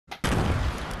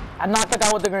I knocked the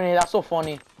guy with the grenade. That's so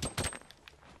funny.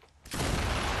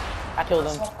 I killed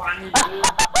him. That's so funny, dude.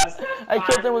 That's I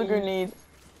killed him with a funny. grenade.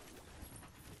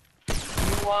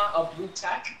 You want a blue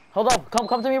tack? Hold up. Come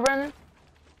to me, Brandon.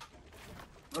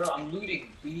 Bro, I'm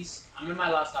looting, please. I'm in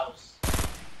my last house.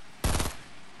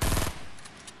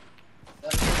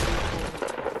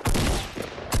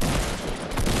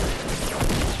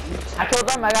 I killed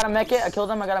him. I got a mech it. I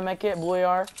killed him. I got a mech it. Blue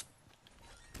AR.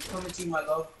 Coming to you, my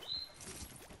love.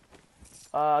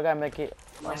 I got a mech it.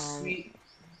 My sweet.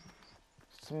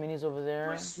 Some minis over there.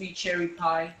 My sweet cherry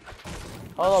pie.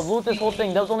 Hold up. Loot this whole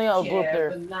thing. There was only a group there.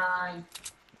 There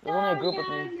was only a group with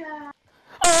me.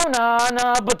 Oh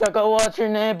nah, but I go what's your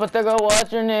name? But I go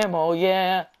what's your name? Oh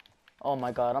yeah. Oh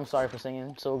my god, I'm sorry for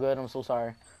singing so good. I'm so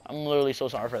sorry. I'm literally so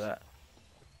sorry for that.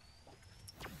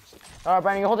 Alright,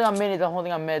 Brandon, you're holding on minis. I'm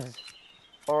holding on mids.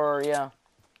 Or yeah.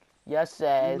 Yes,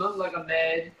 says. You look like a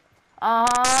med.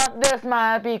 This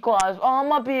might be cause all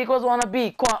my because wanna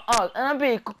be us and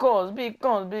because.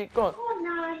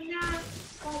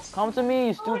 Come to me,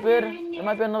 you stupid. There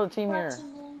might be another team here.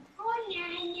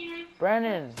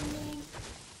 Brandon.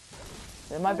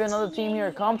 There might be another team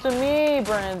here. Come to me,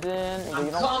 Brandon. I'm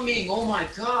coming. Oh my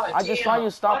god. I just saw you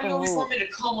stop and Why do you always move. want me to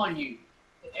come on you?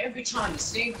 Every time, the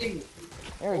same thing.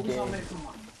 Always want me to come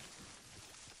on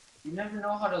you. You never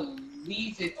know how to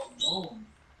leave it alone.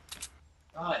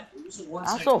 God, it was a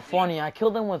one-second That's so thing. funny. I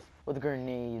killed him with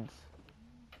grenades.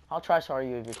 How trash are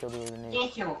you if you killed him with grenades?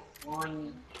 Thank you,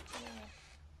 funny.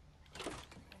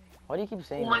 Why do you keep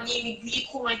saying My that? name is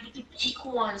Beacons, the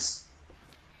Beacons.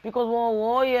 Because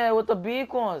whoa, yeah, with the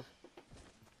beacons.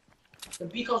 The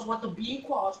Beacons want the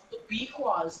Beacons, the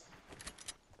Beacons.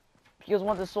 Because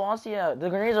want the sauce, yeah. The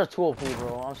grenades are too OP,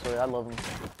 bro. I'm sorry, I love them.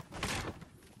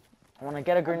 When I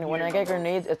get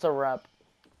grenades, it's a wrap.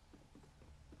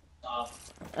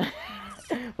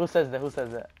 Who says that? Who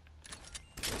says that?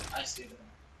 I say that.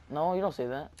 No, you don't say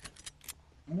that.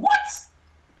 What?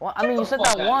 Well, I mean, you said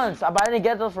that once, but I didn't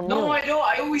get that from you. No, I don't.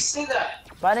 I always say that.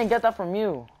 But I didn't get that from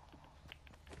you.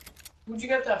 Where'd you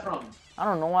get that from? I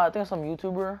don't know. I think it's some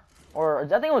YouTuber, or I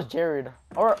think it was Jared,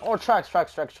 or Trax.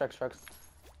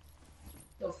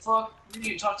 The fuck? You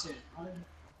need to talk to him.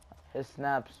 His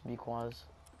snaps because.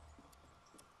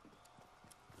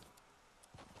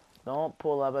 Don't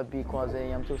pull up at because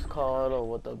I'm too cold or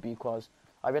what the because.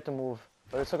 I get to move,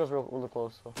 but it took us really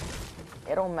close, so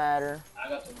it don't matter. I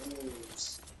got the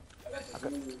moves.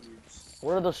 Moves.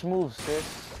 What are the schmoves, sis?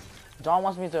 John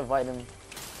wants me to invite him.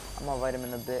 I'm gonna invite him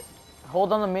in a bit.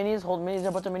 Hold on the minis. Hold minis. There's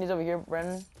a bunch of minis over here,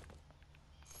 Brandon.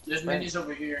 There's minis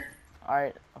over here.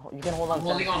 Alright, you can hold on. I'm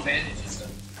holding on bandages though.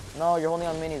 No, you're holding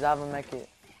on minis. I have a mech kit.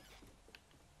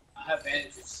 I have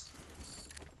bandages.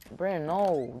 Brandon,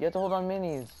 no. You have to hold on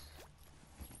minis.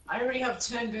 I already have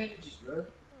 10 bandages, bro.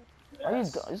 Are you?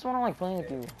 I just wanna like playing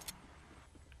with you.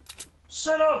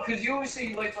 Shut up, cause you always say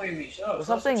you like playing with me. Shut up.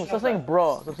 Stop saying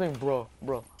bro. Stop saying bro.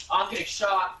 I'm getting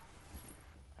shot.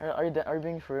 Are you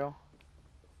being for real?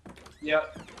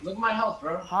 Yep. Look at my health,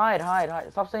 bro. Hide.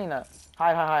 Stop saying that.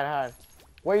 Hide.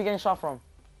 Where are you getting shot from?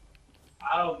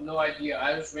 I have no idea.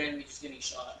 I was randomly just getting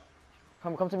shot.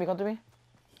 Come to me. Come to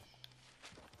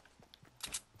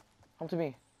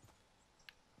me.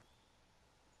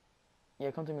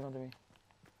 Yeah, come to me.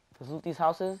 Let's loot these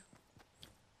houses.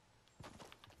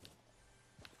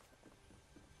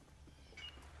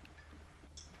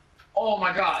 Oh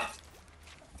my god.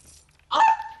 Ah!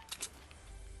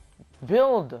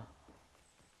 Build.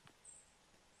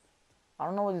 I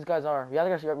don't know what these guys are.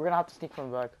 We're gonna have to sneak from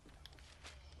the back.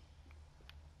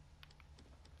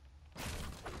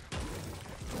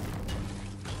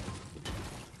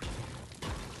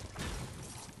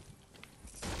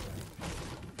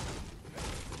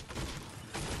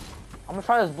 I'm gonna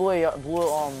try this blue,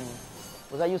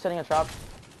 was that you setting a trap?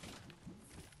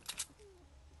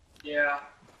 Yeah.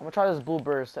 I'm gonna try this blue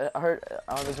burst. I heard,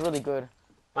 it's really good.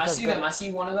 I see them. I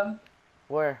see one of them.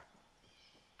 Where?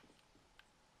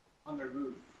 On the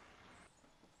roof.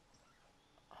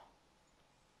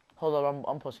 Hold up,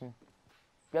 I'm pushing.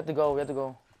 We have to go.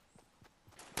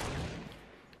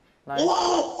 Nice.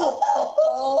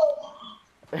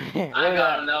 I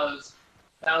got him.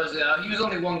 That was he was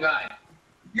only one guy.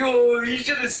 Yo, you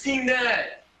should have seen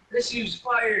that. That shit was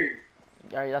fired.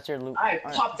 Alright, that's your loot. I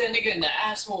popped that nigga in the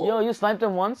asshole. Yo, you sniped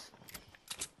him once?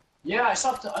 Yeah, I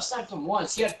sniped him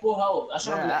once. He had full health. I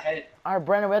shot him in the head. Alright,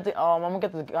 Brandon, we have to, I'm gonna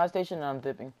get to the gas station and I'm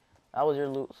dipping. That was your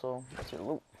loot, so that's your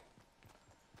loot.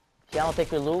 See, I don't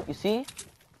take your loot, you see?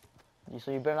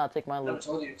 So you better not take my loot. I never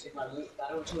told you to take my loot.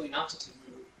 I never told you not to take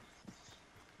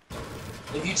my loot.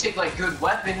 If you take like good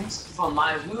weapons from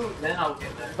my loot, then I'll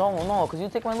get that. Don't no, cause you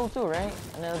take my loot too, right?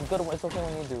 And then it's good. It's okay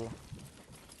when you do.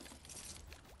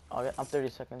 I'm 30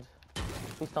 seconds.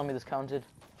 Please tell me this counted.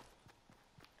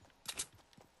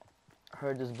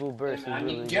 Heard this blue burst is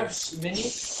really do you have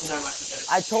minis?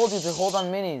 No, I told you to hold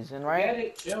on minis, and right? Get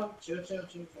it. Chill. Do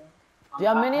you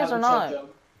have minis or not?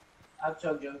 I have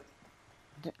chug jug.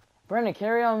 Brandon,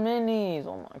 carry on minis.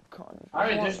 Oh my god.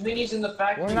 Alright, there's minis in the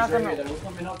factory that we're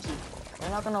coming up to. We're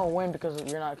not gonna win because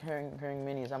you're not carrying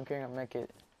minis. I'm carrying a mech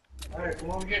kit. Alright, come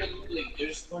over here to Loot League.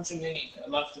 There's a bunch of minis. I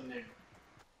left them there.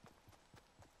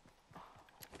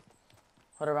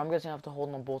 Whatever, I'm guessing I have to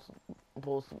hold on both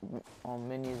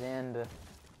minis and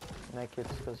mech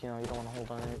kits because, you know, you don't want to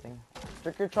hold on anything.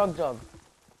 Drink your chug jug.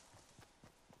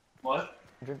 What?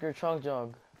 Drink your chug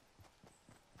jug.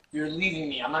 You're leaving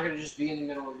me. I'm not gonna just be in the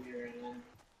middle of here and then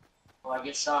I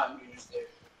get shot and you're just there.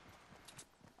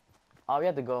 Oh, we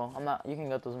have to go. I'm not. You can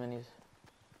get those minis.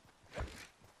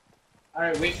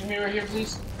 Alright, wait for me right here,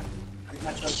 please. Drink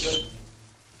my chug jug.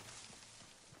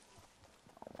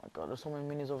 Oh my god, there's so many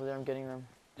minis over there. I'm getting them.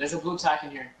 There's a blue tack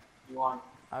in here. You want?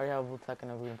 I already have a blue tack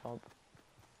and a green pump.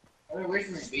 Alright, wait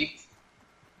for me, B.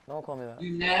 Don't call me that.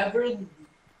 You never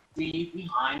leave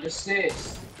behind the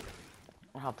sticks.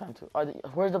 I don't have time to.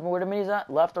 Where the minis at?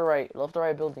 Left or right? Left or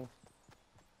right building?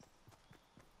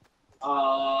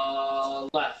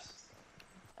 Left.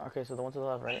 Okay, so the one to the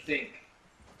left, right? I think.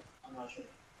 I'm not sure.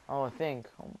 Oh, I think.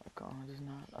 Oh my god, it's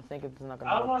not. I think it's not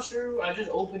gonna. I'm not sure. I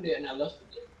just opened it and I left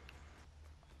it.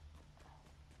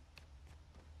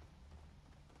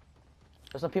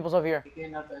 There's some people's over here.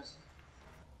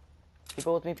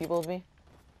 People with me. People with me.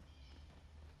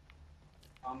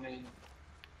 I'm in.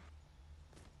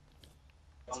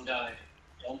 Don't die.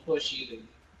 Don't push either.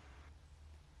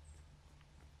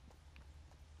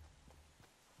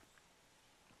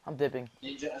 I'm dipping.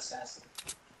 Ninja assassin.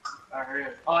 Alright, hurry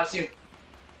up. Oh, I see him.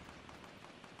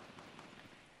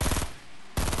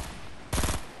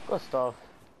 Good stuff.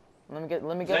 Let me get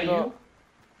Is that you?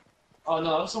 Oh no,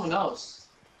 that was someone else.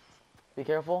 Be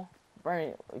careful.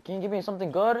 Bernie, can you give me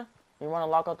something good? You want to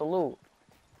lock out the loot.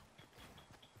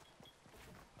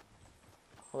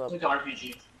 Hold up. It's like an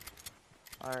RPG.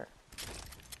 Alright.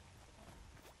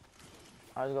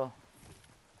 Alright, let's go.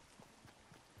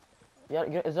 Yeah,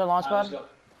 is there a launch pad?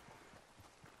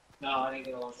 No, I didn't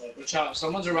get a launch pad. Watch out,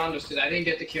 someone's around us because I didn't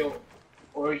get the kill.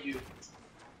 Or you.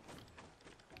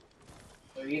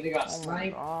 So you either got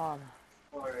sniped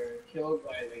or killed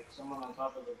by like someone on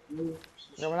top of the blue.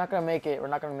 No, we're not gonna make it. We're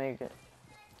not gonna make it.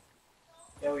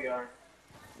 Yeah, we are.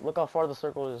 Look how far the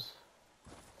circle is.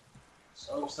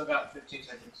 So we still got 15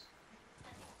 seconds.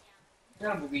 You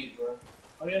gotta believe, bro.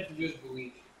 All you have to do is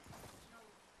believe.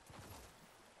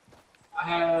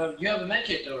 You have a med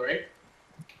kit though, right?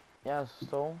 Yeah,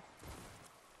 so.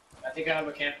 I think I have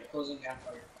a closing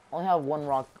campfire. I only have one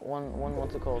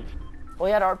what's it called? Oh,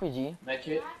 he had an RPG. Med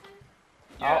kit?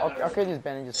 Yeah, I'll carry these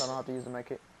bandages so I don't have to use the med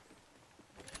kit.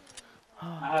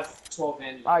 I have 12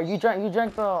 bandages. Alright, you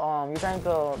drank the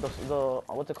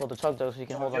what's it called, the chug jug, so you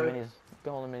can hold the minis. You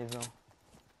can hold the minis now.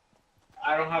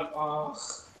 I don't have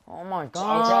Oh my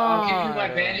god. So I'll give you my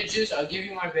bandages. I'll give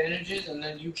you my bandages, and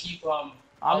then you keep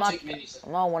I'll take minis.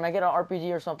 No, when I get an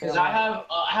RPG or something. Because I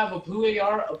have a blue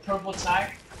AR, a purple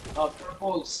tack, a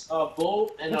purple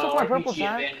bolt, and RPG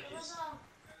bandages.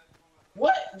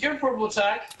 What? Your purple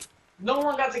tack? No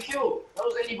one got the kill. That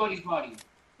was anybody's body.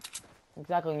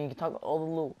 Exactly, and you can talk all the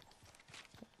loot.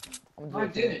 No, I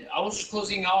didn't. I was just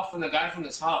closing off from the guy from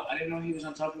the top. I didn't know he was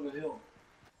on top of the hill.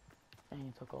 And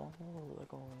you took all the loot,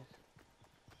 like always.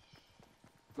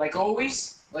 Like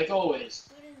always? Like always.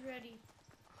 Food is ready.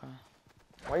 Okay.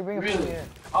 Why are you bringing food here?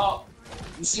 Oh,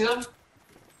 you see them?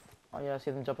 Oh yeah, I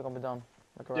see them jumping up and down.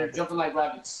 Like a They're rabbit. jumping like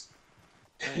rabbits.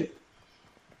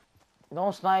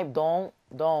 Don't snipe, don't.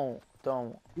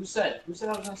 Who said? Who said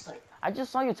I was gonna snipe? I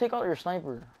just saw you take out your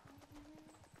sniper.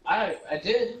 I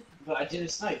did, but I didn't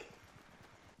snipe.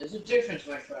 There's a difference,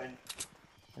 my friend.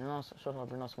 You're not, shut up,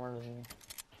 you're not smarter than me.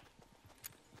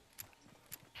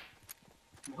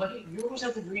 What? You always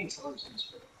have the green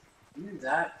intelligence, bro. You need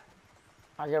that.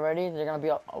 Are you ready? They're gonna be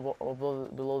up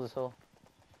below this hill.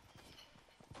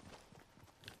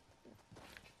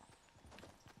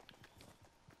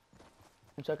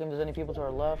 I'm checking if there's any people to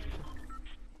our left.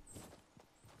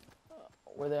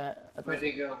 Where they at? Where'd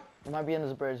they go? They might be in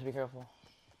this bridge, be careful.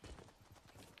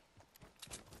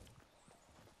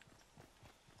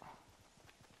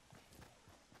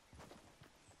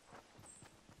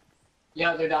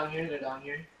 Yeah, they're down here, they're down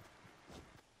here.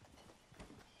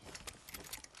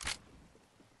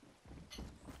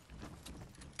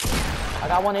 I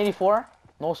got 184,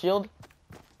 no shield.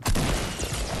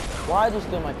 Why'd you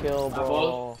steal my kill,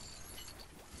 bro?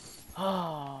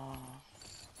 Haha,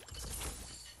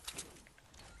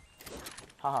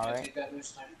 right? Take that new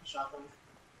shotgun.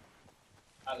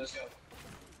 Alright, let's go.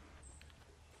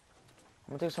 I'm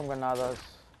gonna take some granadas.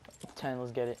 10,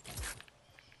 let's get it.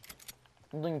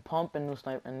 I'm doing pump and new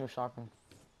sniper and new shotgun.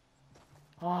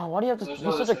 Oh, why do you have to be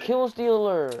such a kill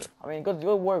stealer? I mean, good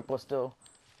work, but still.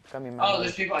 Got me mad. Oh,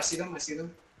 there's people. I see them.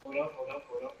 Hold up.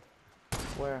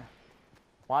 Where?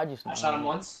 Why'd you snipe? I shot him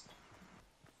once.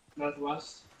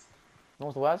 Northwest.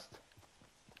 Northwest?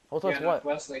 Northwest yeah, what?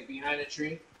 Northwest, like behind a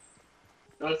tree.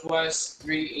 Northwest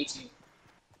 318.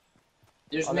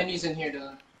 There's minis in here,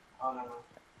 Dylan. Oh,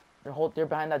 no. They're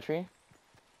behind that tree?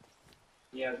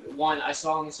 Yeah, one. I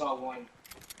only saw one.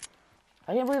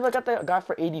 I can't believe I got that guy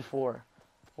for 84.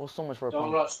 Well, so much for a Don't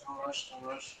pump. rush.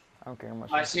 I don't care how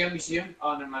much. I see him, you see him?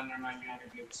 Oh, never mind. You're not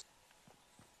gonna be able to see.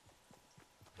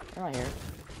 They're not here.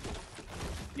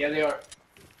 Yeah, they are.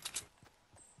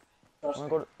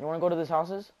 You wanna go to these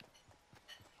houses?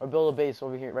 Or build a base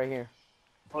over here, right here?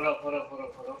 Hold up.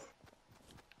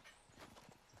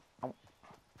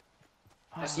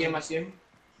 I see him.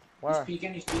 Where? He's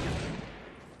peeking.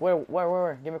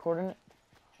 Where? Give me a coordinate.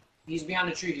 He's behind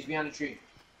the tree.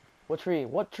 What tree?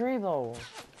 What tree though?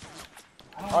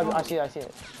 I see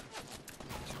it.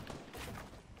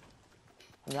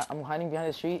 I'm hiding behind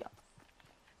this tree.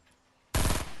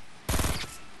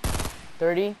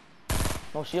 30.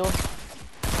 No shield.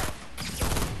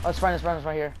 Oh, it's right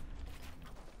here.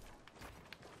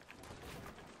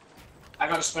 I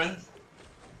got a spin.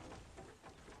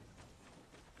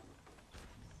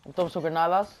 I'm throwing some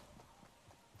granadas.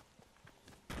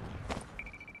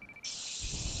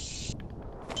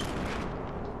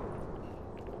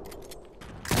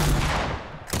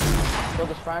 Killed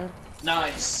his friend.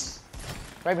 Nice.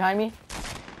 Right behind me.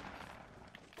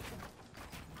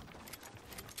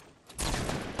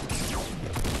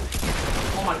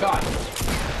 Oh my god.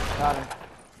 Got him.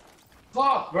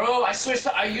 Fuck, bro. I switched.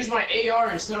 I used my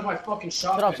AR instead of my fucking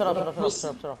shotgun. Shut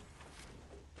up.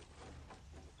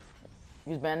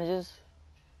 Use bandages.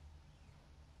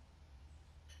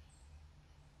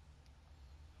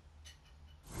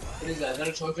 What is that? Is that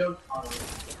a choke joke?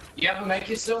 You have a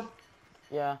medkit still?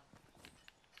 Yeah.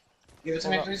 Give it to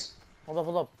me, please.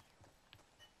 Hold up.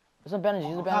 Use the bandages.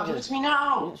 Use the bandages. Give it to me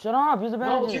now. Shut up. Use the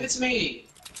bandages. No, give it to me.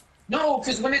 No,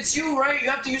 because when it's you, right, you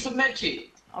have to use the medkit.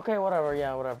 Okay, whatever.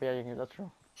 Yeah, you can. That's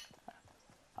true.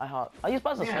 I use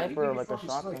as a sniper, like a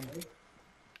shotgun. Right?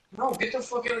 No, get the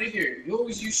fuck out of here. You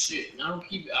always use shit, and I don't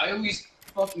keep it. I always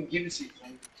fucking give it to you.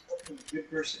 I'm a fucking good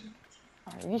person.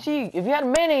 You see, if you had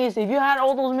minis, if you had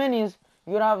all those minis,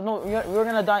 you would have no. You're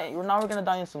gonna die. You're not gonna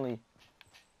die instantly.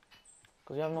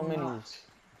 Cause you have no minis.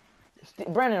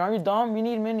 Brandon, are you dumb? You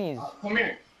need minis. Come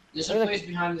here. There's a place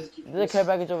behind this. There's a care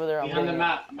package over there. Behind the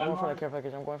map. I'm going for the care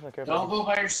package. Don't go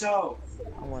by yourself.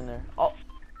 I'm going there. Oh.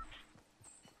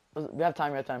 We have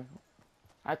time.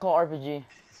 I call RPG.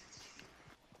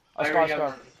 Scar.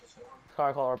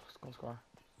 I call Scar.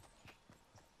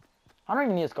 I don't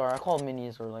even need a Scar. I call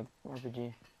minis or like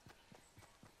RPG.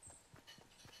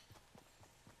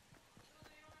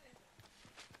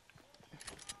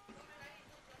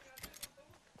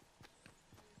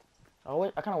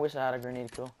 I kind of wish I had a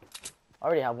grenade kill. I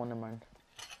already have one in mind.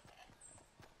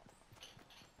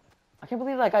 I can't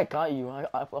believe that guy got you.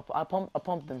 I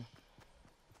pumped him.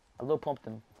 I low pumped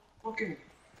him. Okay.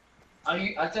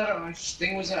 I thought my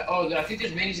thing was that. Oh, I think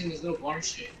there's minis in this little barn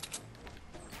shit.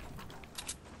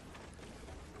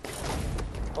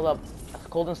 Hold up.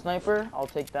 Golden sniper. I'll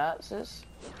take that, sis.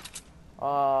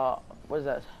 What is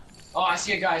that? Oh, I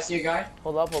see a guy.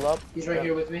 Hold up. He's right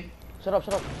here with me. Shut up.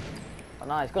 Oh,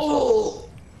 nice. Good Oh!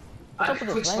 I quick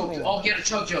scoped it. Oh, get a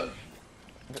chug jug.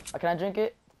 Can I drink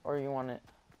it? Or you want it?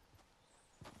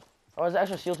 Oh, there's an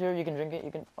extra shield here. You can drink it.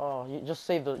 You can. Oh, you just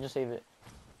save it.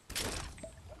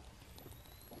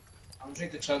 I'm gonna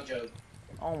drink the chug jug.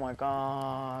 Oh my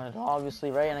god.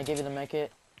 Obviously, right? And I gave you the med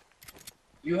kit.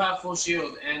 You have full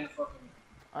shield and fucking.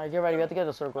 Alright, get ready. We have to get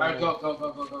the circle. Alright, go.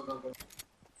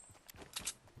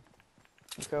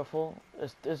 Be careful.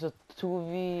 It's a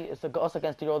 2v. It's us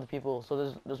against 3 other people.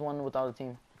 So there's one without a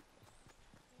team.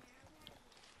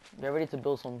 Get ready to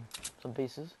build some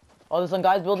bases. Oh, there's some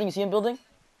guys building. You see him building?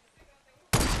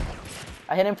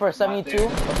 I hit him for 72. Just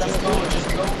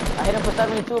go. I hit him for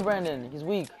 72, Brandon. He's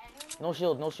weak. No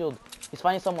shield. He's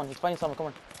fighting someone. Come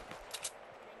on.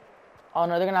 Oh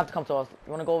no, they're gonna have to come to us.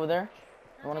 You wanna go over there?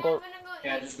 You wanna go?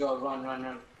 Yeah, just go.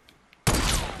 Run.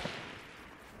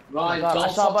 Oh I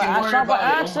shot by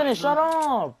accident. Shut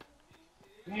up.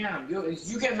 Damn,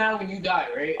 you get mad when you die,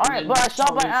 right? Alright, but I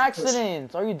shot by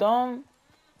accident. Are you dumb?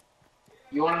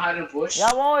 You wanna hide in the bush?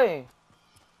 Yeah, boy.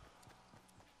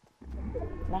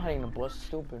 I'm not hiding in the bush.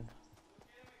 Stupid.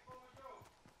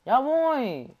 Yeah,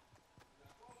 boy.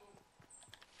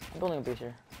 I'm building a base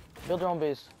here. Build your own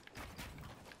base.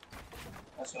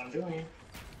 That's what I'm doing.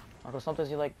 Because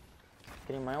sometimes you like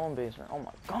getting my own base. Right? Oh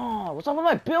my god, what's up with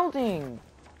my building?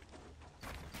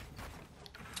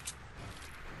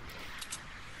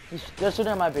 They're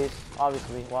shooting at my base,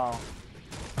 obviously. Wow.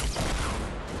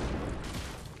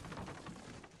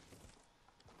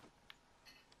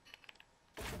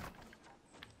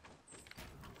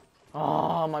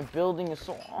 Oh, my building is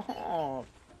so off.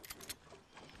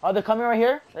 Oh, they're coming right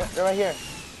here? They're right here.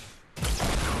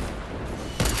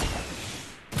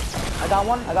 I got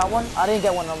one. I didn't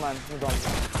get one, no man. I'm done.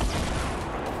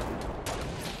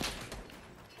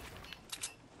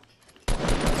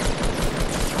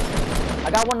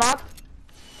 I got one knocked.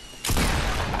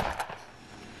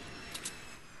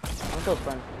 I'm still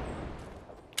sprint.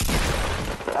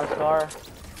 Got a scar.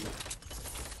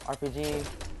 RPG.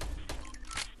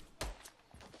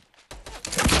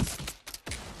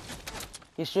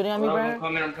 He's shooting at me,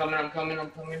 Brandon. I'm coming.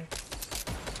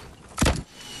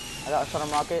 I got a shot on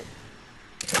rocket.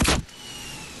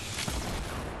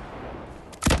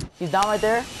 He's down right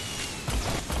there.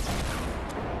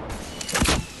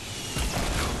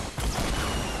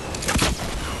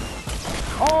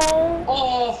 Oh!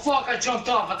 Oh, fuck, I jumped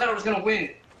off. I thought I was gonna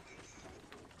win.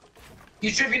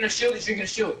 He's drinking a shield.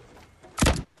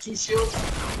 2 shields.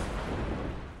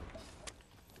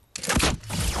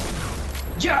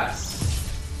 Yes!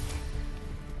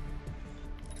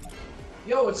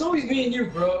 Yo, it's always me and you,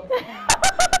 bro.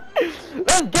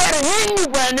 Let's get it! Me and you,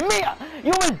 Brandon! Me!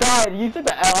 You almost died. You took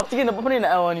the L. I'm putting the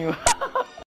L on you.